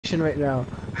mission right now.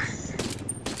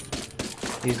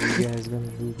 Is you guys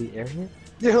gonna leave the area?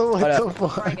 Yo, what the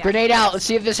fuck? Grenade out. Let's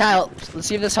see if this helps. Let's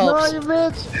see if this helps. No, you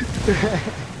bitch!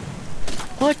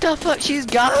 What the fuck? She's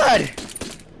God.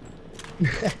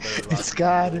 It's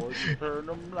God.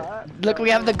 Look,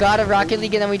 we have the God of Rocket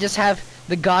League, and then we just have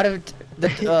the God of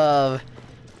the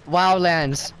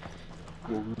Wildlands.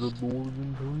 You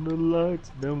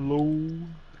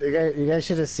guys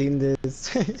should have seen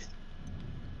this.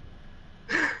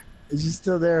 Is she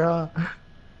still there, huh?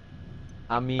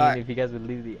 I mean, if you guys would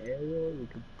leave the area, we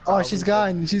could. Oh, she's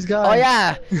gone. She's gone. Oh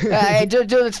yeah. Hey, dude,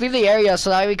 let's leave the area so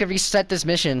that we can reset this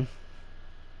mission.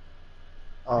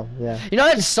 Oh yeah. You know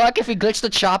it'd suck if we glitched the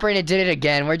chopper and it did it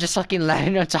again. We're just fucking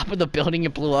landing on top of the building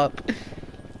and blew up.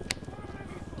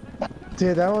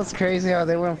 Dude, that was crazy how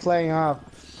they went flying off.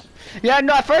 Yeah,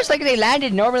 no, at first like they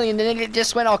landed normally and then it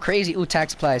just went all crazy. Ooh,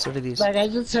 tax supplies. What are these? Like I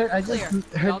just heard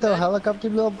the helicopter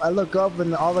blow up. I look up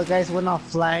and all the guys went off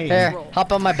flying. Here,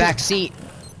 hop on my back seat.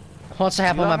 Who wants to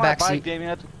hop on my back seat?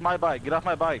 Damien, my bike. Get off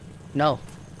my bike. No.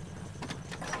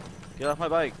 Get off my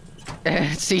bike.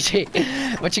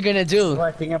 CJ, what you gonna do? What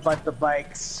I think about the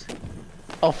bikes.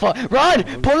 Oh fuck! Run!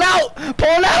 Pull out!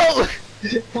 Pull out!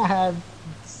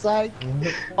 Psych.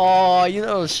 Oh, you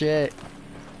little shit.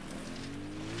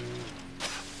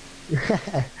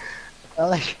 I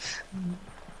like.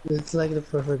 It's like the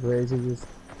perfect way to just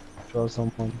throw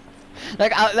someone.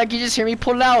 Like you just hear me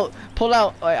pull out, pull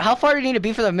out. How far do you need to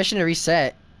be for the mission to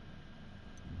reset?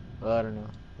 Well, I don't know.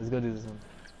 Let's go do this one.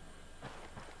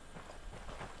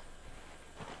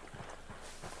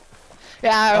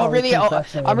 Yeah, I'm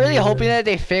really hoping that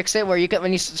they fix it where you can,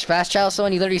 when you fast travel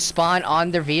someone, you literally spawn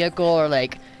on their vehicle or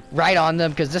like right on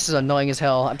them, because this is annoying as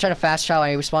hell. I'm trying to fast travel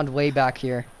and I respawned way back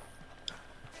here.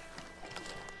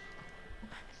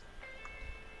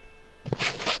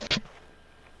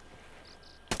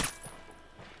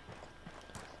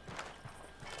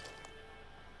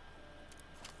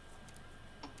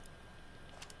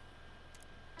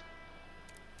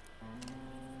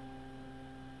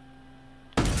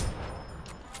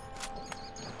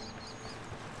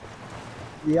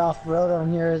 The off-road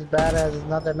on here is badass. There's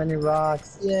not that many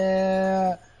rocks.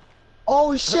 Yeah.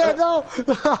 Oh shit! No.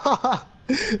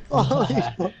 Holy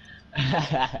fuck.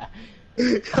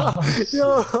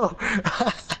 Yo.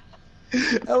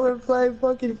 I went flying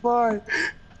fucking far.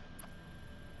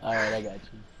 Alright, I got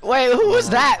you. Wait, who was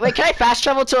that? Wait, can I fast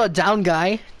travel to a down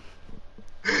guy?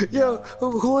 Yo,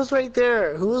 who was right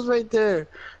there? Who was right there?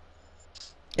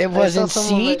 It wasn't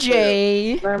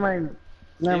CJ. Right, never mind.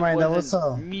 Never mind. That was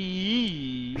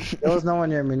me. There was no one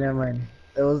near me. Never mind.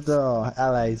 It was the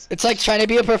allies. It's like trying to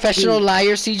be a professional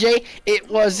liar, CJ. It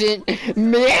wasn't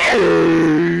me.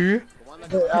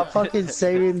 I'm fucking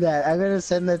saving that. I'm gonna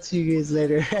send that to you guys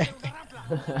later.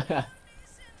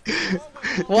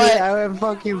 What? Dude,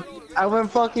 I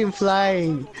went fucking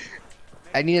flying.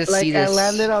 I need to Like see this. I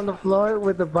landed on the floor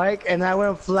with the bike and I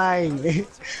went flying.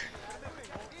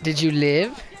 Did you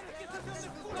live?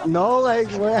 No, like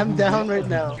where I'm down right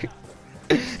now.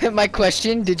 My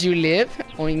question, did you live?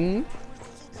 Oing.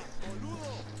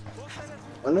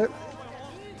 What?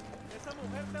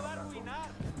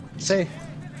 Say.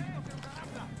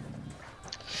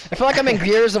 I feel like I'm in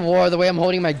Gears of War the way I'm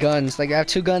holding my guns. Like I have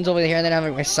two guns over here and then I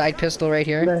have my side pistol right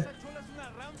here.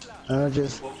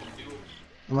 Just...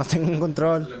 No tengo un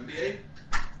control.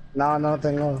 No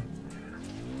tengo.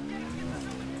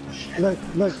 Look,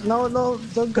 no,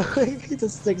 don't go.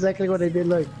 That's exactly what I did,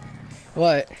 look.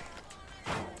 What?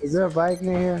 Is there a bike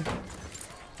near here?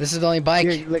 This is the only bike.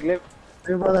 Here, look, let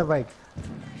me borrow that bike.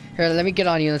 Here, let me get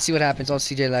on you. Let's see what happens. Oh,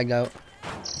 CJ lagged out.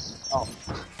 Oh.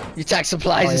 You tax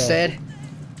supplies Yeah. instead?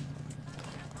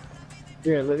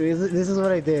 Here, look, this is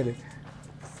what I did.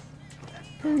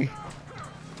 Look,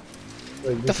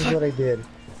 this is what I did.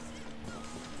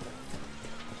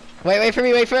 Wait for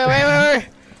me, wait. Okay,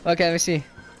 let me see.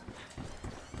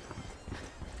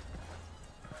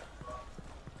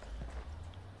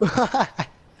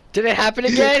 Did it happen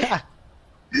again?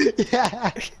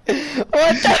 Yeah.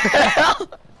 What the hell?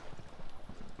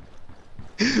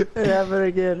 It happened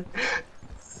again.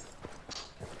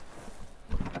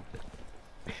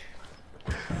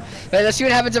 Wait, let's see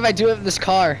what happens if I do it with this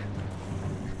car.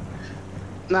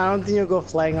 No, I don't think you'll go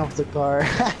flying off the car.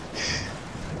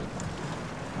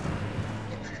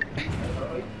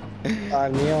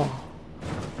 Mío.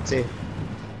 Sí.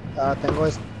 Tengo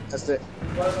este.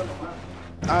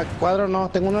 Cuadro no,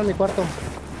 tengo uno en mi cuarto.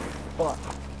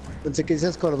 Pensé que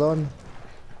dices cordón.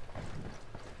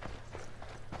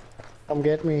 Come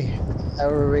get me. I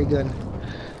have a ray gun.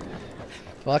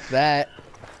 Fuck that.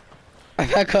 I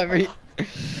got covered.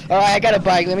 Alright, I got a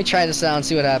bike. Let me try this out and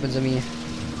see what happens to me.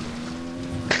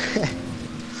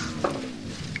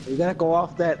 You gotta go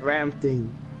off that ramp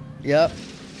thing. Yep.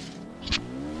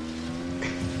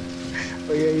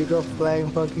 Oh yeah, you go flying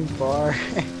fucking far.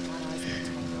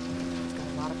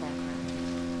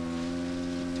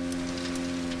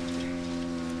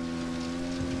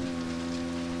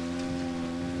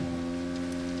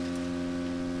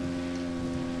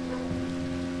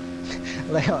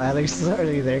 Like how Alex is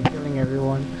already there killing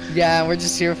everyone. Yeah, we're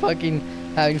just here fucking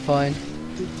having fun.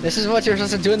 This is what you're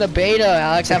supposed to do in the beta,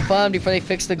 Alex. Have fun before they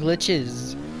fix the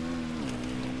glitches.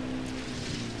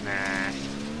 Nah.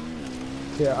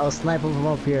 Yeah, I'll snipe him from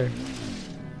up here.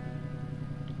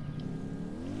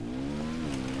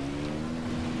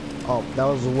 Oh, that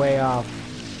was way off.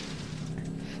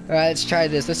 Alright, let's try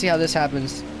this. Let's see how this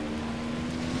happens.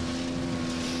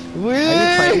 Are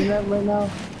you fighting that right now?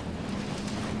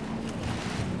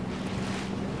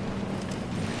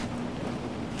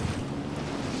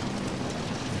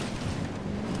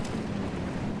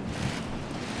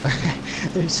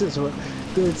 It's just what,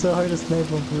 dude. It's so hard to snipe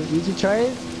him. Did you try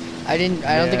it? I didn't.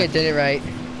 I don't think I did it right.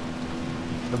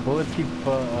 The bullets keep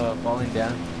falling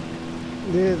down.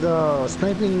 Dude,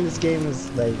 sniping in this game is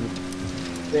like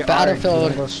they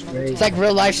Battlefield. Are, go straight. It's like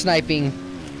real life sniping.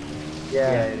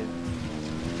 Yeah. It is.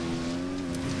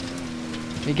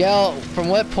 Miguel, from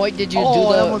what point did you do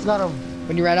I the? almost got him.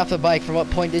 When you ran off the bike, from what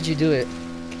point did you do it?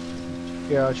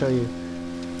 Here, I'll show you.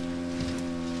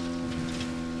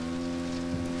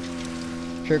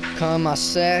 Here come my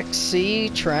sexy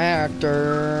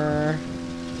tractor.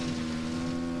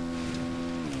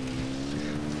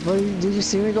 Well, did you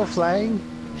see me go flying?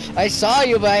 I saw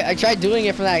you, but I tried doing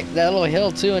it from that little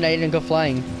hill too, and I didn't go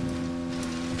flying.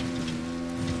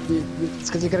 It's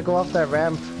because you gotta go off that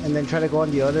ramp and then try to go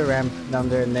on the other ramp down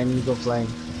there, and then you go flying.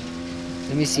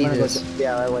 Let me see this.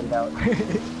 Yeah, I went out.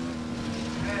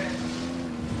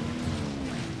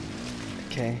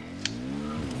 Okay.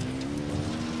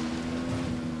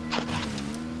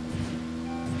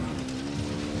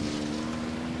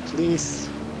 Please,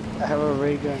 I have a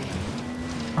ray gun.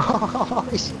 Oh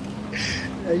shit!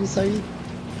 I just saw you.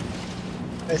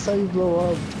 I saw you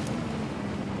blow up.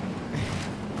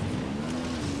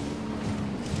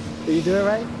 Did you do it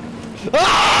right?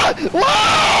 Ah!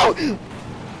 Whoa!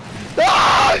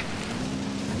 Ah!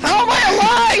 How am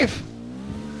I alive?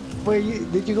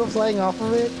 Wait, did you go flying off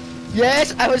of it?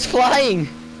 Yes, I was flying.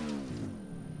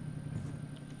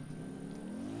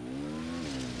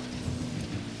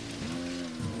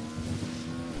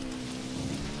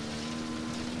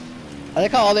 I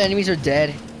like how all the enemies are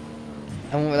dead.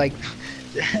 And we're like,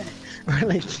 We're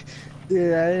like,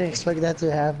 dude, I didn't expect that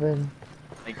to happen.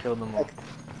 I killed them all.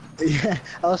 Yeah,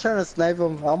 I was trying to snipe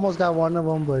them. I almost got one of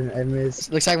them, but I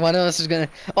missed. looks like one of us is gonna.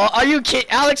 Oh, are you kidding,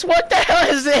 Alex? What the hell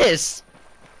is this?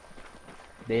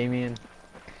 Damien.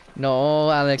 No,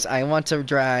 Alex, I want to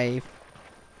drive.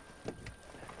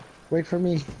 Wait for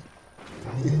me.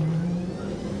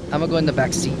 I'm gonna go in the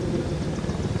back seat.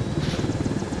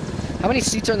 How many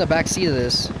seats are in the back seat of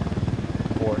this? 4.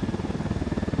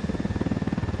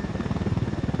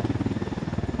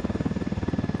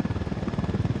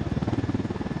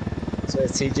 So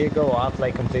did CJ go off,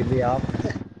 like completely off?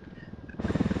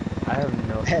 I have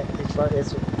no. It's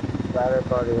ladder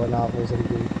probably went off or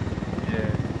something.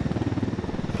 Yeah.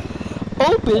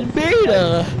 Open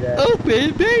beta! Yeah.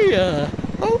 Open beta!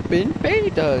 Open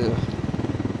beta!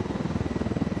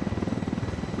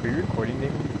 Are you recording,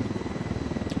 Damien?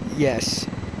 Yes.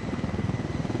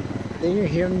 Didn't you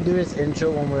hear him do his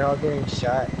intro when we were all getting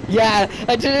shot? Yeah,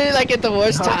 I did it like at the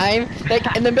worst time. Like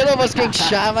in the middle of us getting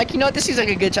shot. I'm like, you know what, this seems like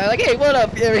a good time. Like, hey, what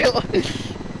up, Ariel?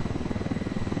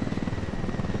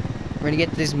 We're gonna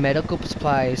get these medical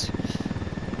supplies.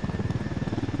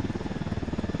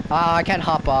 Ah, I can't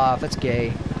hop off. That's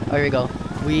gay. Oh, here we go.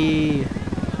 We.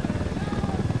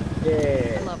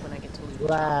 Yeah. I love when I get to leave.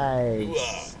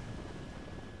 Nice.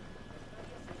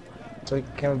 So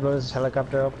can we blow this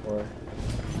helicopter up or?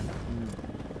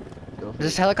 Does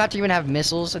this helicopter even have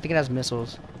missiles? I think it has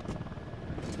missiles.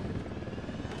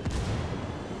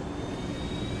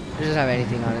 It doesn't have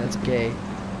anything on it. That's gay.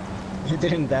 He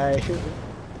didn't die.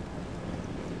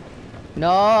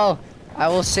 No! I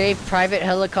will save private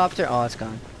helicopter. Oh, it's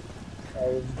gone.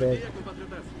 I bet.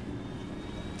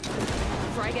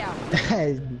 Frag out.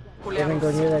 I didn't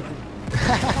go near that.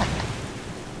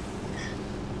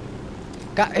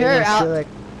 Got here, out.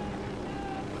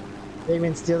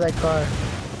 Damien, steal that car.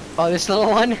 Oh, this little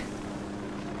one?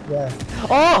 Yeah.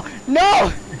 Oh, no!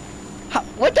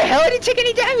 What the hell? I didn't take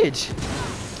any damage!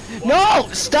 No!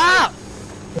 Stop!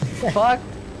 Fuck. You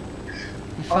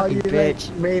Oh, fucking you bitch.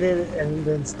 like made it and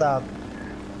then stopped.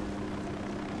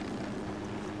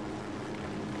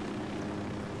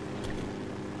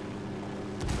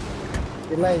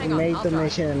 You like Hang on, made I'll the drive.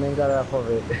 mission and then got off of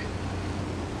it.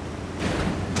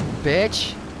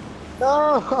 Bitch.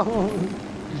 No!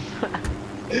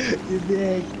 You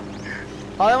dick.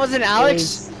 Oh, that wasn't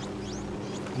Alex?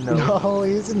 No. No,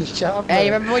 he's in the shop.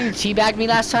 Hey, remember when you teabagged me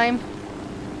last time?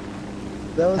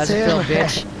 That was How's it feel, him.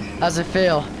 bitch? How's it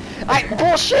feel?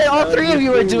 Bullshit, all three of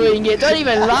you are doing it. Don't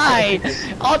even lie.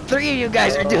 All three of you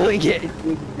guys are doing it.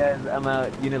 Guys, I'm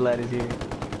out. Unit lad is here.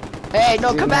 Hey,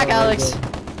 no, come back, Alex.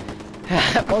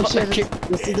 Oh shit,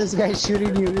 you see this guy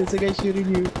shooting you. There's a guy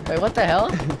shooting you. Wait, what the hell?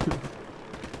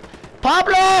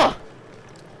 Pablo!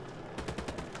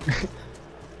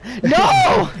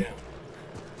 No!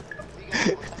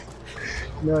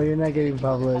 No, you're not getting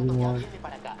Pablo anymore.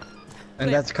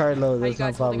 And that's Carlos, How you that's not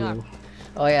guys holding Pablo.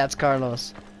 Oh yeah, it's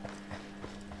Carlos.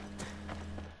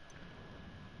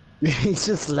 He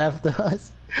just left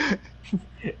us.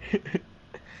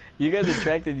 You guys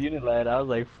attracted unit lad. I was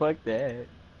like, fuck that.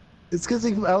 It's cause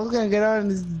I was gonna get out and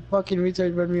this fucking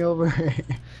retard run me over.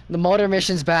 The motor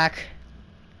mission's back.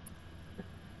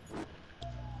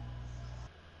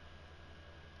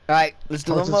 Alright, let's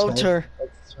do the motor.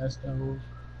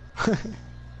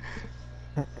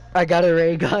 I got a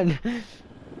ray gun.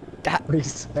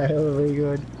 Please, I have a very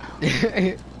good.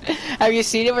 Have you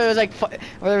seen it where it was like,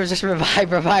 where there was just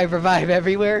revive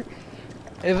everywhere?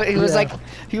 It was Yeah. like,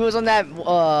 he was on that,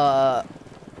 what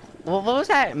was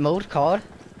that mode called?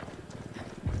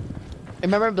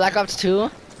 Remember in Black Ops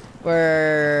 2?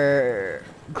 Where,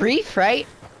 Grief, right?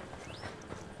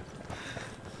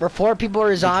 Where 4 people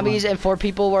were zombies and 4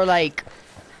 people were like,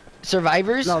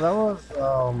 survivors? No, that was,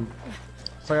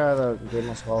 I forgot how the game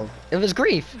was called. It was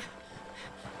Grief.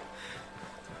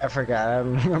 I forgot, I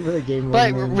don't remember the game.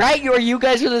 But, name. right, you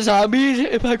guys were the zombies,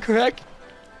 am I correct?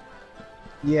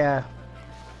 Yeah.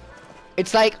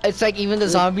 It's like even the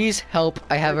zombies help.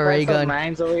 I have a ray gun.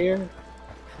 Mines over here.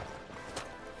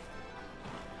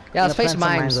 Yeah, let's play some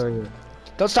mines. over here.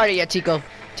 Don't start it yet, Tico.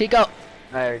 Tico.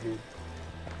 I already.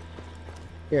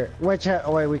 Here, wait,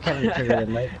 we can't trigger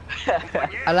them, right?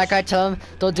 I tell him,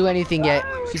 don't do anything yet.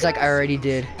 He's like, I already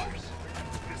did.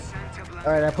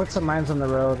 Alright, I put some mines on the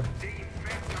road.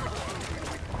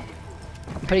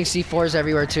 I'm putting C4s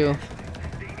everywhere too.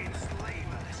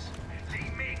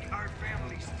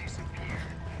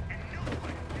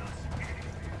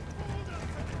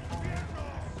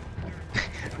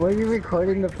 Were you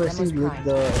recording the person with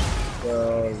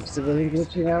the civilian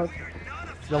glitching out?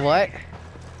 The what?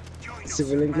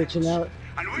 Civilian glitching out?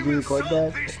 Did you record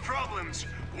that?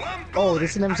 Oh,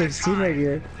 this is an M16 right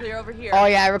here. Clear over here. Oh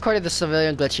yeah, I recorded the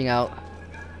civilian glitching out.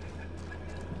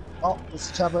 Oh,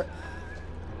 it's a chopper.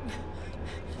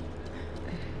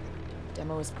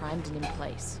 Demo is primed and in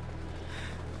place.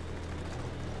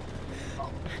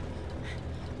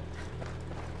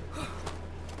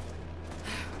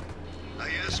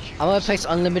 I'm gonna place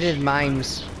unlimited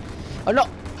mines. Oh no!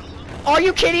 Are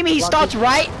you kidding me? He stopped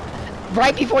right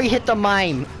before he hit the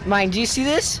mine. Do you see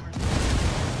this?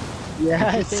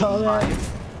 Yeah, I saw that.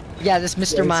 Yeah, this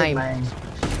Mr. Yeah, Mime. mine.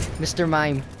 Mr.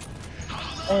 Mime.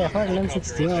 Hey, I found an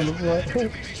M16 on the floor.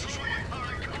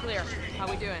 Clear. How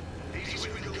we doing?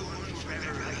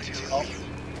 Oh.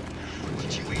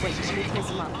 Wait, let me close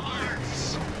him up.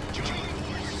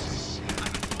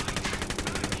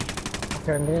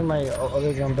 Okay, I'm getting my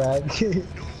other gun back.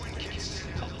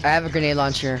 I have a grenade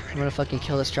launcher. I'm gonna fucking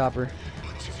kill this chopper.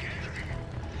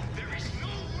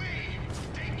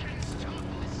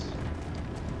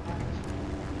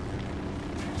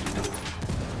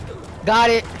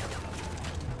 Got it!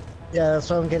 Yeah, that's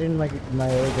why I'm getting my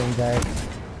other gun back.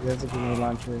 There's a grenade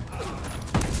launcher.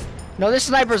 No, this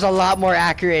sniper's a lot more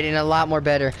accurate and a lot more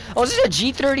better. Oh, is this a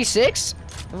G36?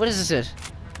 What is this?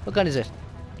 What gun is it?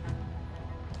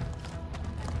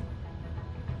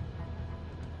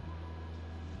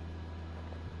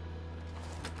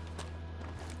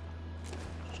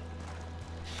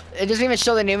 It doesn't even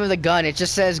show the name of the gun. It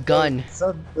just says gun.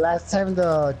 So last time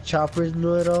the choppers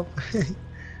blew it up.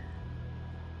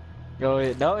 Oh,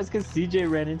 wait, no, it's because CJ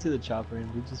ran into the chopper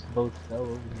and we just both fell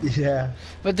over. Yeah.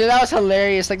 But dude, that was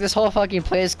hilarious. Like this whole fucking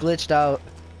place glitched out.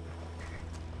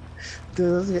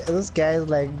 Dude, those guys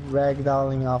like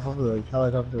ragdolling off of the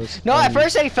helicopter. Was No, at funny.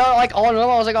 first they felt like all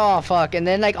normal. I was like, oh fuck, and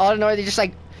then like all in order, they just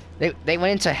like they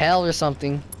went into hell or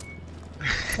something.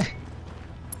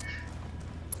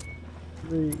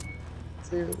 3,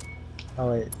 2.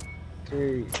 Oh wait.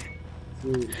 3,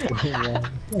 2,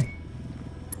 1.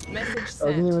 Message I wasn't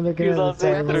sent. even looking He at was the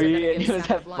on time. set 3 and he was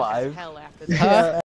Sound at blind as 5. hell after this. Huh?